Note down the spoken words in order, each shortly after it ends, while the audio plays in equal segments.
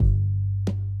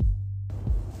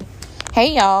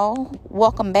Hey y'all,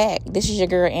 welcome back. This is your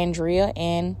girl Andrea,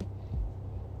 and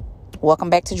welcome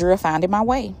back to Drea Finding My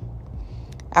Way.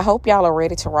 I hope y'all are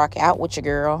ready to rock out with your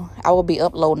girl. I will be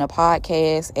uploading a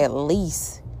podcast at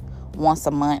least once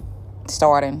a month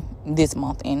starting this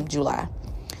month in July.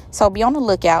 So be on the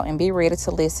lookout and be ready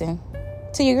to listen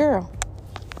to your girl.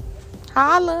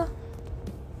 Holla.